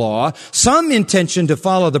keep the law, some intention to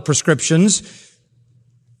follow the prescriptions.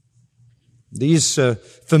 These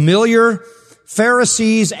familiar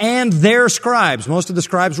Pharisees and their scribes. Most of the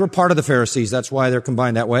scribes were part of the Pharisees. That's why they're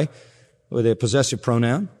combined that way, with a possessive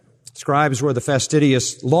pronoun. Scribes were the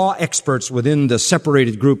fastidious law experts within the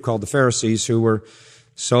separated group called the Pharisees, who were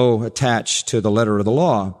so attached to the letter of the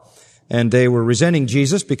law. And they were resenting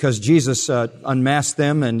Jesus because Jesus unmasked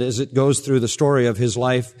them, and as it goes through the story of his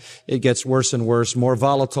life, it gets worse and worse, more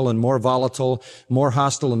volatile and more volatile, more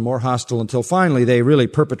hostile and more hostile, until finally they really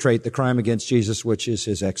perpetrate the crime against Jesus, which is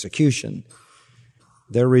his execution.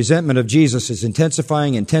 Their resentment of Jesus is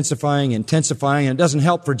intensifying, and it doesn't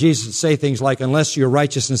help for Jesus to say things like, unless your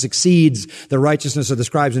righteousness exceeds the righteousness of the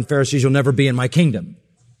scribes and Pharisees, you'll never be in my kingdom.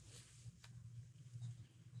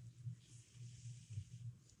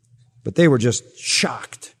 But they were just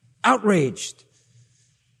shocked, outraged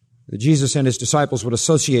that Jesus and his disciples would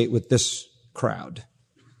associate with this crowd.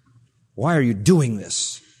 Why are you doing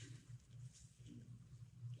this?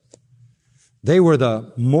 They were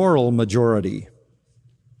the moral majority.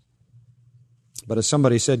 But as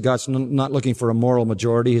somebody said, God's not looking for a moral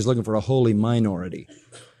majority, he's looking for a holy minority.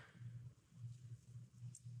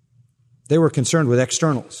 They were concerned with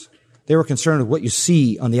externals. They were concerned with what you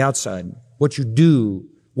see on the outside, what you do,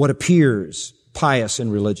 what appears pious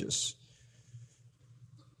and religious.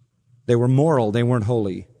 They were moral, they weren't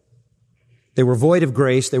holy. They were void of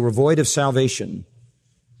grace, they were void of salvation.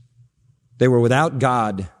 They were without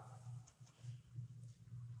God.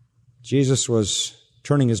 Jesus was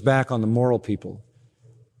turning his back on the moral people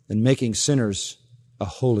and making sinners a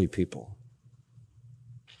holy people.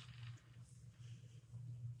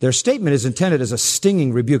 Their statement is intended as a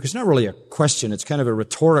stinging rebuke. It's not really a question. It's kind of a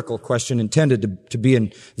rhetorical question intended to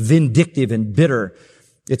be vindictive and bitter.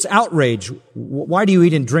 It's outrage. Why do you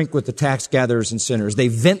eat and drink with the tax gatherers and sinners? They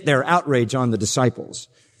vent their outrage on the disciples.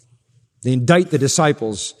 They indict the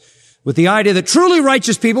disciples with the idea that truly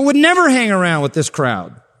righteous people would never hang around with this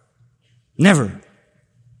crowd. Never.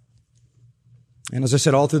 And as I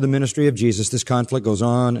said, all through the ministry of Jesus, this conflict goes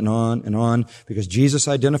on and on and on, because Jesus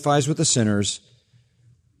identifies with the sinners,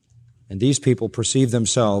 and these people perceive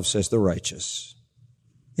themselves as the righteous.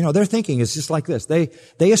 You know, their thinking is just like this. They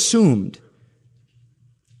assumed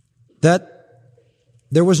that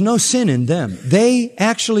there was no sin in them. They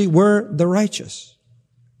actually were the righteous.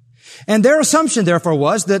 And their assumption, therefore,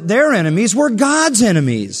 was that their enemies were God's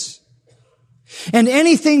enemies. And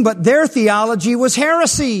anything but their theology was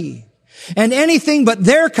heresy. And anything but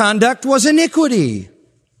their conduct was iniquity.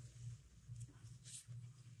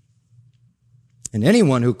 And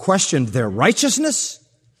anyone who questioned their righteousness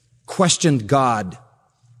questioned God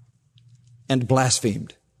and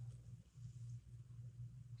blasphemed.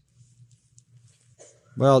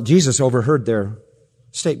 Well, Jesus overheard their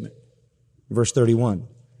statement. Verse 31.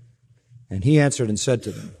 And he answered and said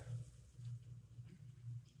to them,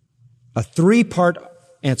 a three-part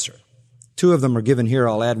answer. Two of them are given here.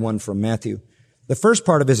 I'll add one from Matthew. The first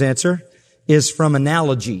part of his answer is from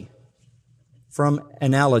analogy. From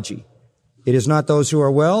analogy. It is not those who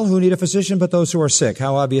are well who need a physician, but those who are sick.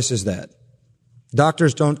 How obvious is that?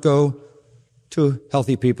 Doctors don't go to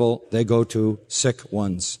healthy people. They go to sick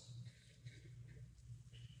ones.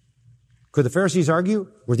 Could the Pharisees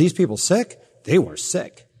argue, were these people sick? They were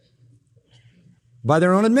sick. By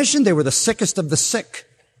their own admission, they were the sickest of the sick.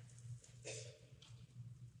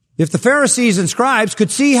 If the Pharisees and scribes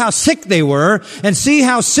could see how sick they were and see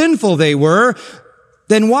how sinful they were,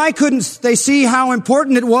 then why couldn't they see how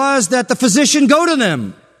important it was that the physician go to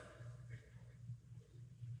them?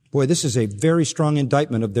 Boy, this is a very strong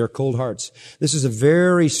indictment of their cold hearts. This is a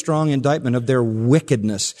very strong indictment of their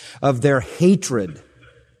wickedness, of their hatred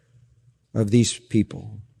of these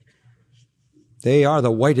people. They are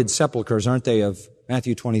the whited sepulchres, aren't they, of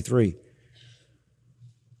Matthew 23.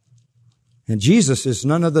 And Jesus is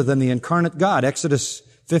none other than the incarnate God. Exodus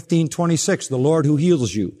 15:26, the Lord who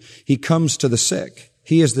heals you. He comes to the sick.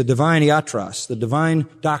 He is the divine iatros, the divine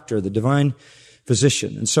doctor, the divine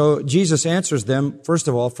physician. And so Jesus answers them, first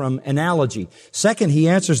of all, from analogy. Second, he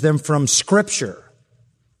answers them from Scripture.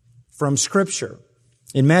 From Scripture.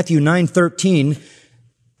 In Matthew 9:13,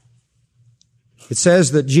 it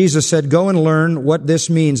says that Jesus said, go and learn what this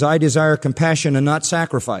means. I desire compassion and not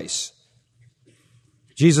sacrifice.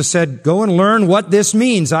 Jesus said, go and learn what this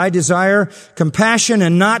means. I desire compassion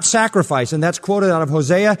and not sacrifice. And that's quoted out of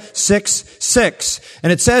Hosea 6:6.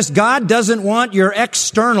 And it says, God doesn't want your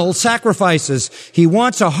external sacrifices. He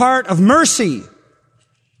wants a heart of mercy.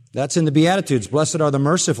 That's in the Beatitudes. Blessed are the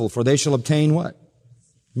merciful, for they shall obtain what?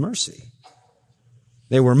 Mercy.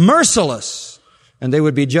 They were merciless, and they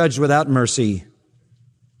would be judged without mercy.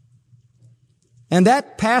 And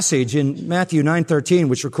that passage in Matthew 9:13,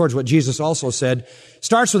 which records what Jesus also said,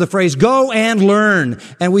 starts with the phrase, go and learn.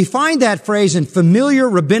 And we find that phrase in familiar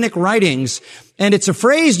rabbinic writings, and it's a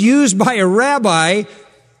phrase used by a rabbi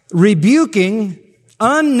rebuking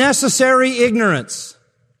unnecessary ignorance.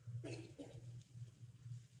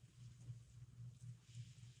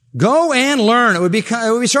 Go and learn. It would be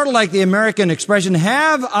sort of like the American expression,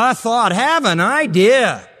 have a thought, have an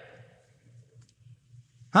idea.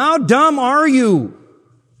 How dumb are you?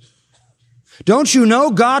 Don't you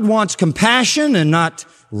know God wants compassion and not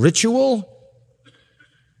ritual?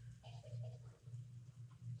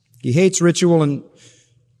 He hates ritual and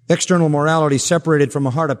external morality separated from a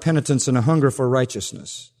heart of penitence and a hunger for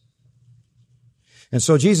righteousness. And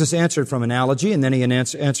so Jesus answered from analogy, and then he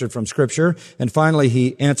answered from Scripture, and finally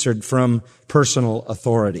he answered from personal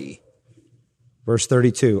authority. Verse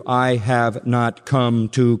 32, I have not come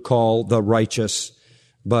to call the righteous,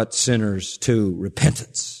 but sinners to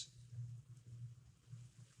repentance.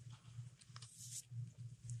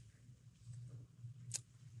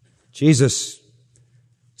 Jesus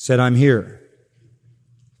said, I'm here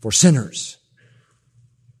for sinners.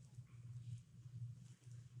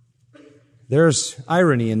 There's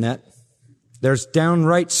irony in that. There's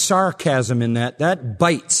downright sarcasm in that. That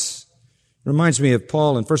bites. Reminds me of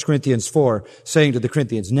Paul in 1 Corinthians 4 saying to the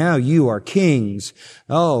Corinthians, now you are kings.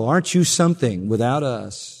 Oh, aren't you something without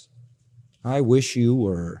us? I wish you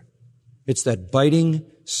were. It's that biting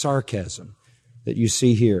sarcasm that you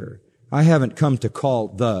see here. I haven't come to call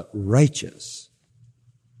the righteous,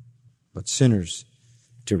 but sinners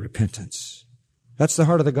to repentance. That's the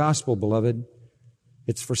heart of the gospel, beloved.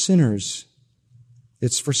 It's for sinners.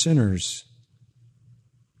 It's for sinners.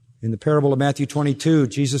 In the parable of Matthew 22,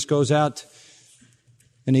 Jesus goes out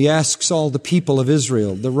and he asks all the people of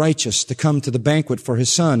Israel, the righteous, to come to the banquet for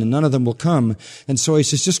his son, and none of them will come. And so he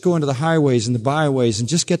says, just go into the highways and the byways and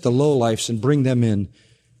just get the lowlifes and bring them in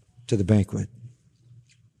to the banquet.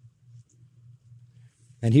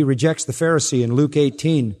 And he rejects the Pharisee in Luke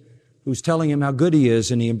 18, who's telling him how good he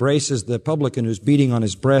is, and he embraces the publican who's beating on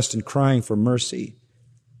his breast and crying for mercy.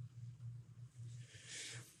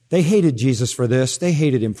 They hated Jesus for this. They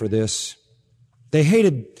hated him for this. They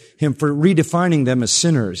hated him for redefining them as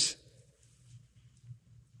sinners.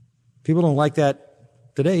 People don't like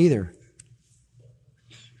that today either.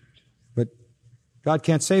 But God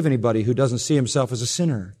can't save anybody who doesn't see himself as a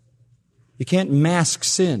sinner. You can't mask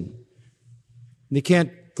sin. You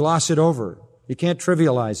can't gloss it over. You can't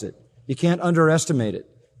trivialize it. You can't underestimate it.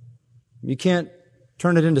 You can't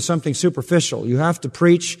turn it into something superficial. You have to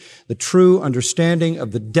preach the true understanding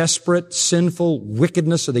of the desperate, sinful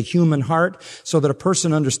wickedness of the human heart so that a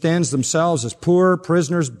person understands themselves as poor,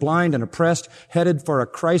 prisoners, blind, and oppressed, headed for a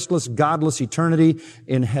Christless, godless eternity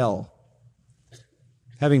in hell,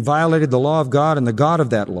 having violated the law of God and the God of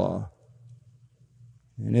that law.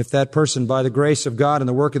 And if that person, by the grace of God and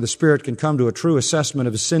the work of the Spirit, can come to a true assessment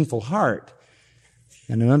of his sinful heart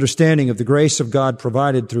and an understanding of the grace of God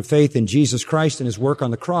provided through faith in Jesus Christ and his work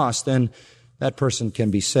on the cross, then that person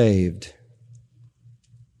can be saved.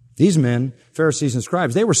 These men, Pharisees and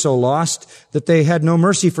scribes, they were so lost that they had no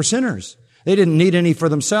mercy for sinners. They didn't need any for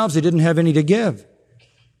themselves. They didn't have any to give.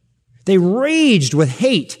 They raged with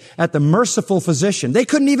hate at the merciful physician. They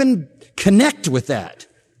couldn't even connect with that.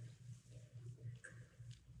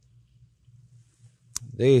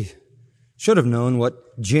 They should have known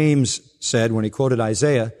what James said when he quoted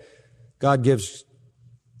Isaiah. God gives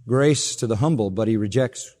grace to the humble, but he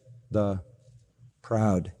rejects the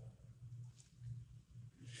proud.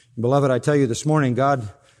 Beloved, I tell you this morning, God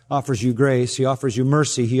offers you grace. He offers you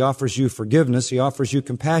mercy. He offers you forgiveness. He offers you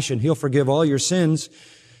compassion. He'll forgive all your sins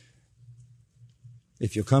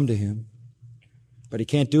if you'll come to him. But he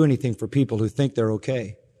can't do anything for people who think they're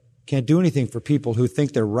okay. Can't do anything for people who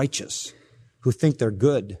think they're righteous, who think they're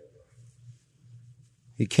good.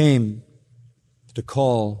 He came to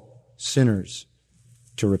call sinners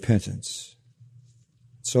to repentance.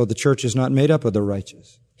 So the church is not made up of the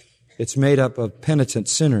righteous. It's made up of penitent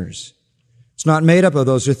sinners. It's not made up of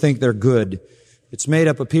those who think they're good. It's made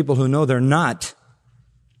up of people who know they're not.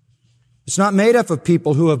 It's not made up of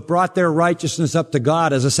people who have brought their righteousness up to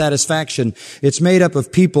God as a satisfaction. It's made up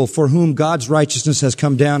of people for whom God's righteousness has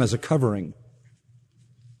come down as a covering.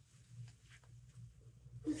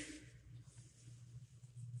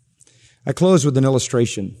 I close with an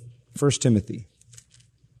illustration. 1 Timothy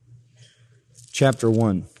chapter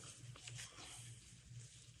 1.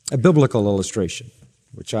 A biblical illustration,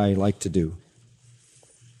 which I like to do.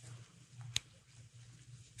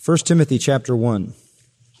 1 Timothy chapter 1.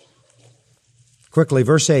 Quickly,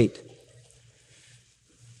 verse 8.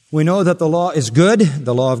 We know that the law is good,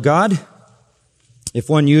 the law of God, if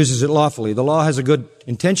one uses it lawfully. The law has a good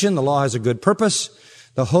intention. The law has a good purpose.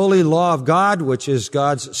 The holy law of God, which is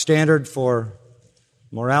God's standard for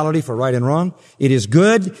morality, for right and wrong. It is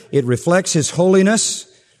good. It reflects His holiness.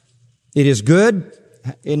 It is good.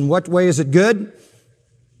 In what way is it good?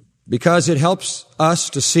 Because it helps us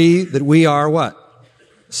to see that we are what?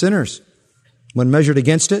 Sinners, when measured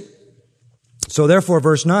against it. So therefore,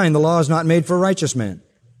 verse 9, the law is not made for a righteous man.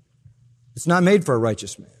 It's not made for a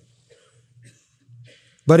righteous man.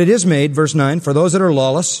 But it is made, verse 9, for those that are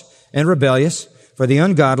lawless and rebellious, for the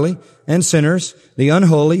ungodly and sinners, the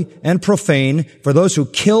unholy and profane, for those who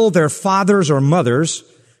kill their fathers or mothers,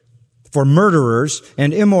 for murderers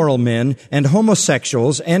and immoral men and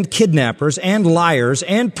homosexuals and kidnappers and liars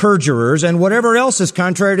and perjurers and whatever else is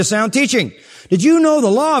contrary to sound teaching. Did you know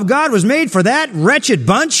the law of God was made for that wretched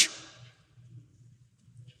bunch?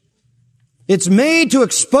 It's made to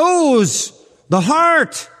expose the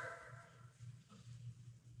heart.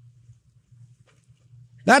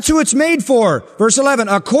 That's who it's made for. Verse 11,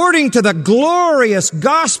 according to the glorious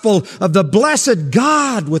gospel of the blessed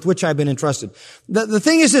God with which I've been entrusted. The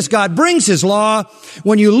thing is this, God brings His law.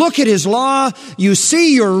 When you look at His law, you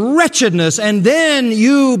see your wretchedness, and then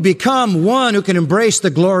you become one who can embrace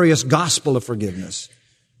the glorious gospel of forgiveness.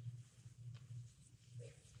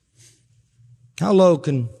 How low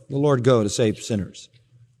can the Lord go to save sinners?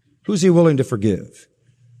 Who's He willing to forgive?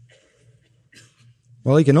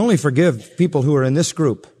 Well, He can only forgive people who are in this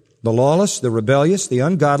group: the lawless, the rebellious, the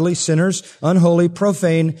ungodly, sinners, unholy,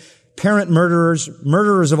 profane, parent murderers,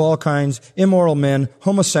 murderers of all kinds, immoral men,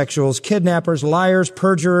 homosexuals, kidnappers, liars,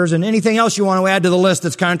 perjurers, and anything else you want to add to the list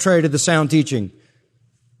that's contrary to the sound teaching.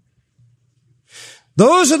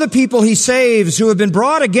 Those are the people He saves who have been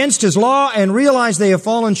brought against His law and realize they have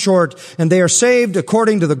fallen short, and they are saved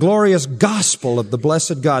according to the glorious gospel of the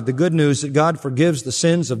blessed God, the good news that God forgives the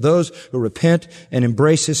sins of those who repent and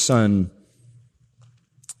embrace His Son.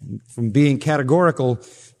 From being categorical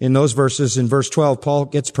in those verses, in verse 12, Paul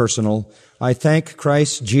gets personal. I thank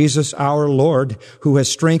Christ Jesus our Lord, who has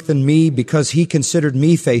strengthened me because He considered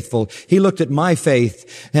me faithful. He looked at my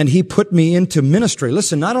faith and He put me into ministry.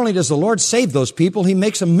 Listen, not only does the Lord save those people, He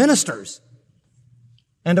makes them ministers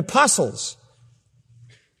and apostles.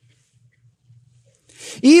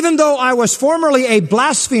 Even though I was formerly a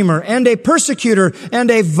blasphemer and a persecutor and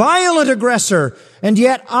a violent aggressor, and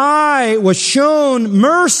yet I was shown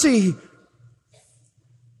mercy.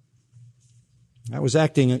 I was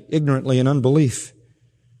acting ignorantly in unbelief.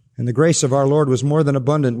 And the grace of our Lord was more than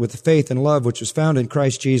abundant with the faith and love which was found in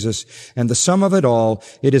Christ Jesus. And the sum of it all,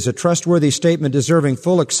 it is a trustworthy statement deserving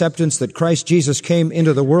full acceptance that Christ Jesus came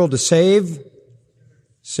into the world to save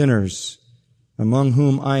sinners, among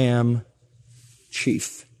whom I am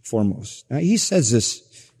chief, foremost. Now, he says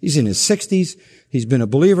this. He's in his 60s. He's been a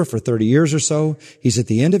believer for 30 years or so. He's at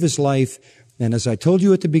the end of his life. And as I told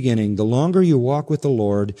you at the beginning, the longer you walk with the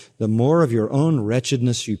Lord, the more of your own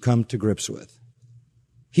wretchedness you come to grips with.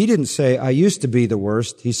 He didn't say, I used to be the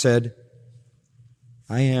worst. He said,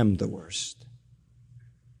 I am the worst.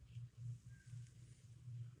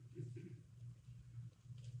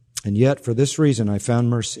 And yet, for this reason, I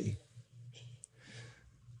found mercy.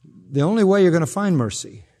 The only way you're going to find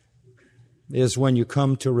mercy is when you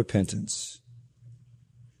come to repentance,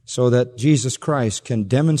 so that Jesus Christ can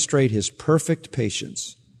demonstrate His perfect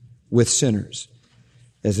patience with sinners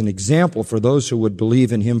as an example for those who would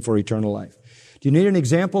believe in Him for eternal life. Do you need an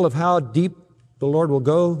example of how deep the Lord will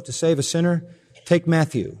go to save a sinner? Take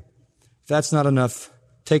Matthew. If that's not enough,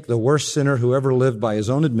 take the worst sinner who ever lived by his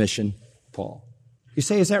own admission, Paul. You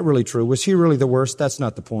say, is that really true? Was he really the worst? That's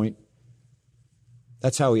not the point.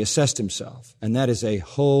 That's how he assessed himself. And that is a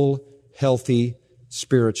whole, healthy,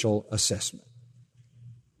 spiritual assessment.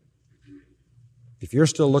 If you're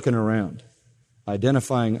still looking around,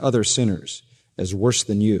 identifying other sinners as worse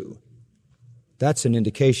than you, that's an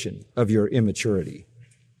indication of your immaturity.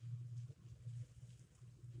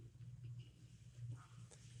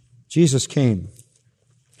 Jesus came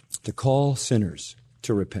to call sinners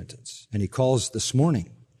to repentance, and He calls this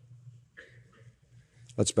morning.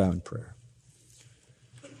 Let's bow in prayer.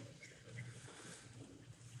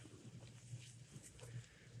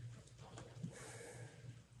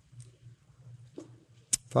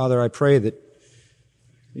 Father, I pray that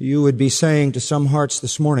You would be saying to some hearts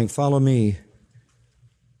this morning, follow me.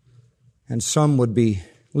 and some would be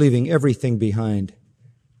leaving everything behind.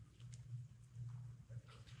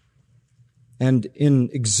 And in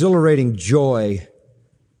exhilarating joy,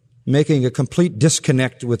 making a complete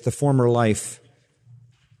disconnect with the former life,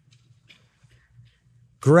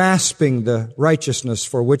 grasping the righteousness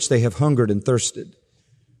for which they have hungered and thirsted,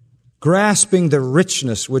 grasping the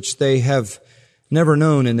richness which they have never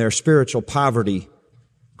known in their spiritual poverty,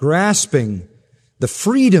 grasping the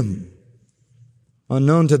freedom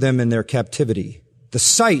unknown to them in their captivity, the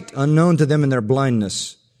sight unknown to them in their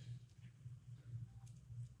blindness,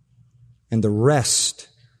 and the rest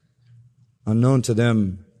unknown to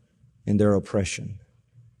them in their oppression.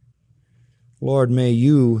 Lord, may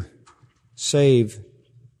you save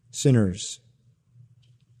sinners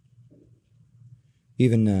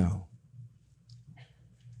even now.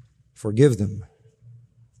 Forgive them.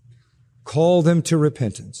 Call them to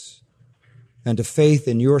repentance and to faith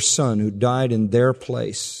in your Son who died in their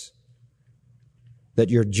place, that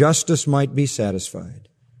your justice might be satisfied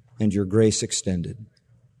and your grace extended.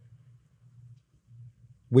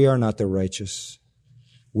 We are not the righteous.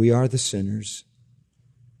 We are the sinners.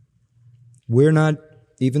 We're not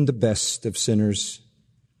even the best of sinners.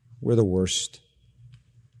 We're the worst.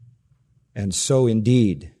 And so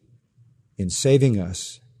indeed, in saving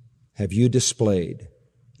us, have you displayed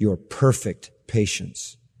your perfect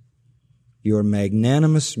patience, your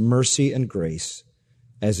magnanimous mercy and grace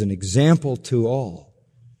as an example to all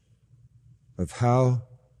of how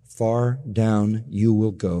far down you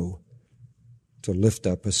will go to lift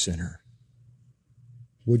up a sinner.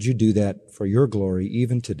 Would you do that for your glory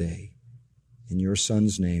even today? In your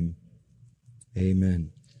Son's name,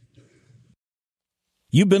 amen.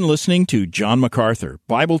 You've been listening to John MacArthur,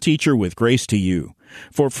 Bible teacher with Grace to You.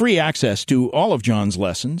 For free access to all of John's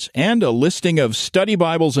lessons and a listing of study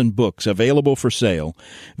Bibles and books available for sale,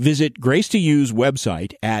 visit Grace to You's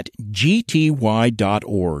website at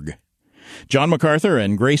gty.org. John MacArthur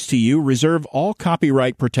and Grace to You reserve all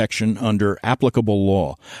copyright protection under applicable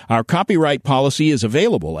law. Our copyright policy is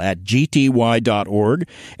available at gty.org,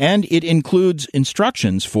 and it includes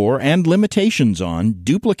instructions for and limitations on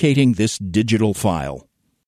duplicating this digital file.